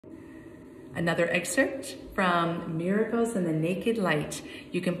Another excerpt from Miracles in the Naked Light.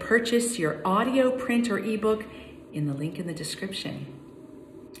 You can purchase your audio, print, or ebook in the link in the description.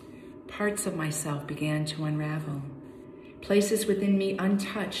 Parts of myself began to unravel. Places within me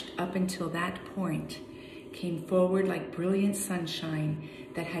untouched up until that point came forward like brilliant sunshine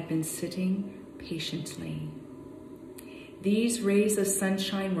that had been sitting patiently. These rays of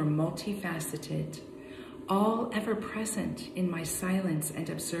sunshine were multifaceted, all ever present in my silence and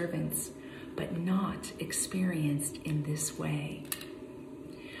observance, but not experienced in this way.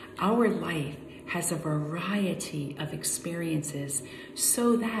 Our life has a variety of experiences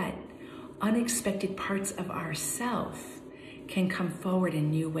so that unexpected parts of ourself can come forward in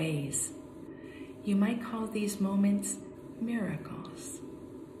new ways. You might call these moments miracles.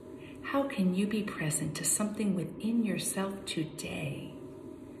 How can you be present to something within yourself today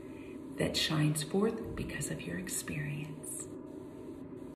that shines forth because of your experience?